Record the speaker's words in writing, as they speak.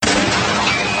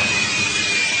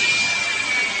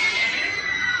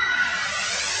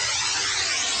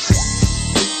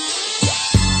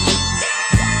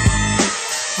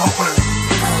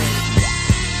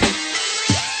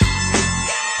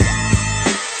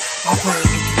I'm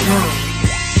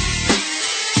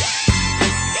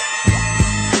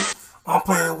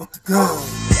playing with the gun.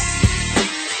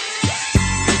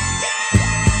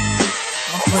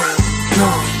 I'm playing with the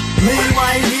gun. Lean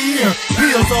right here,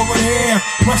 pills over there.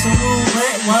 Russian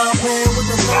roulette while I'm playing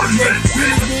with the 38.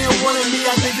 This man wanted me,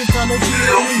 I think it's time to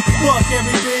kill me. Fuck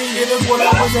everything, it is what I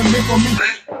wasn't meant for me.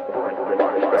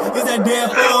 Is that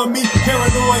damn for me?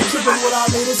 Paranoid, tripping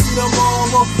without me to see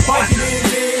tomorrow. Fighting in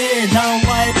his head, down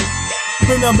like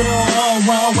been up in all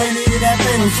around, waiting to that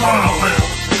fatal song. I'm playing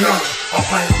with the gun. I'm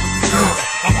playing with the gun.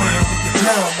 I'm playing with the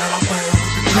gun, man. I'm playing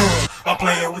with the gun. I'm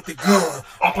playing with the gun.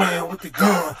 I'm playing with the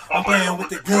gun. I'm playing with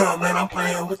the gun. Man, I'm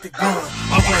playing with the gun.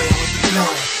 I'm playing with the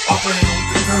gun. I'm playing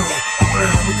with the gun. I'm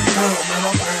playing with the gun. Man,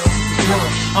 I'm playing with the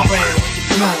gun. I'm playing with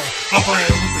the gun. I'm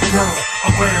playing with the gun.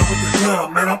 I'm playing with the gun.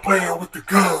 Man, I'm playing with the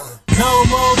gun. No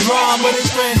more drama,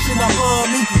 distraction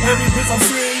above me. Every bitch I'm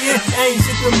seeing ain't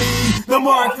shit to me. The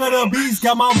mark of the beast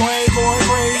got my brain going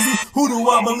crazy. Who do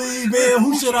I believe in?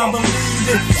 Who should I believe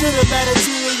in? Should've better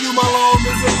cheer you, my long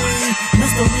misery.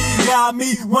 Mystery got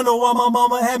me. Wonder why my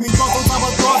mama had me thoughts on top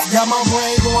of thoughts. Got my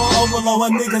brain going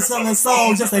overload. A nigga selling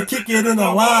souls just to kick it in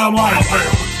the limelight. I'm playing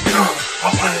with the gun.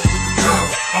 I'm playing with the gun.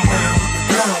 I'm playing with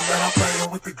the gun. Man, I'm playing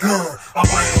with the gun. I'm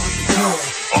playing with the gun.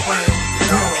 I'm playing with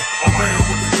the gun. I'm playing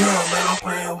with the gun. Man, I'm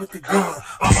playing with the gun.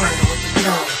 I'm playing with the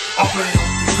gun. I'm playing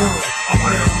with the gun. I'm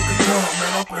playing with the gun.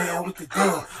 Man, I'm playing with the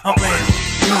gun. I'm playing with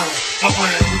the gun. I'm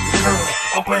playing with the gun.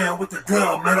 I'm playing with the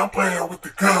gun. Man, I'm playing with the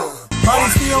gun. Body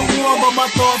still warm, but my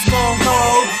thoughts gone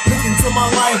cold. Look into my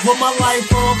life, with my life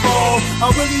unfold. I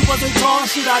really wasn't taught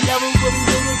shit, I never really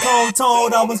been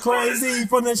told. I was crazy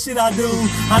from the shit I do.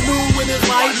 I knew when it's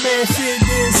like, man, shit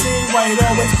didn't seem right.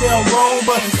 Always felt wrong,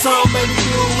 but some made me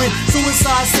do it.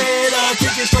 Suicide said,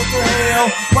 kick it straight to hell.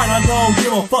 Right, I don't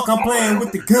give a fuck, I'm playing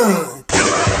with the gun.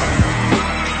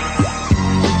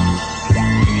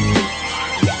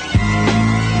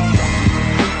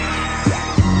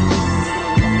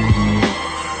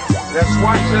 That's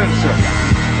white citizen.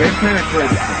 They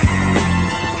penetrated them.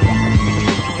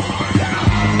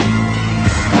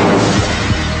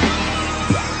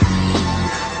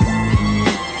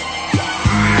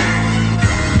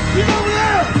 Get over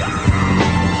there!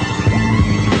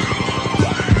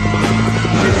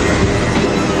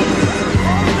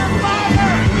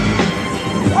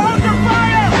 Hold your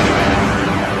fire!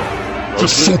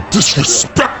 Just so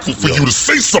disrespectful for you to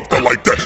say something like that.